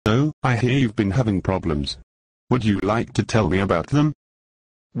So, I hear you've been having problems. Would you like to tell me about them?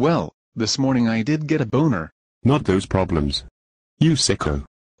 Well, this morning I did get a boner. Not those problems. You sicko.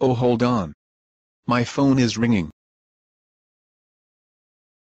 Oh, hold on. My phone is ringing.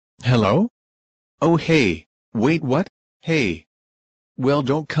 Hello? Oh hey, wait, what? Hey. Well,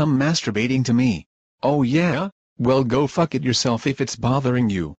 don't come masturbating to me. Oh yeah? Well, go fuck it yourself if it's bothering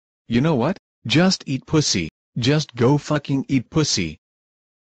you. You know what? Just eat pussy. Just go fucking eat pussy.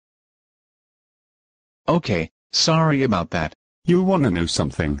 Okay, sorry about that. You wanna know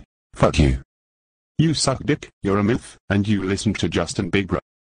something? Fuck you. You suck dick, you're a MILF, and you listen to Justin Bieber.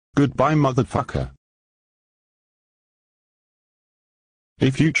 Goodbye, motherfucker.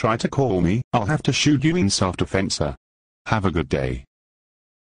 If you try to call me, I'll have to shoot you in self-defense, sir. Have a good day.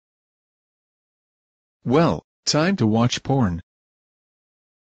 Well, time to watch porn.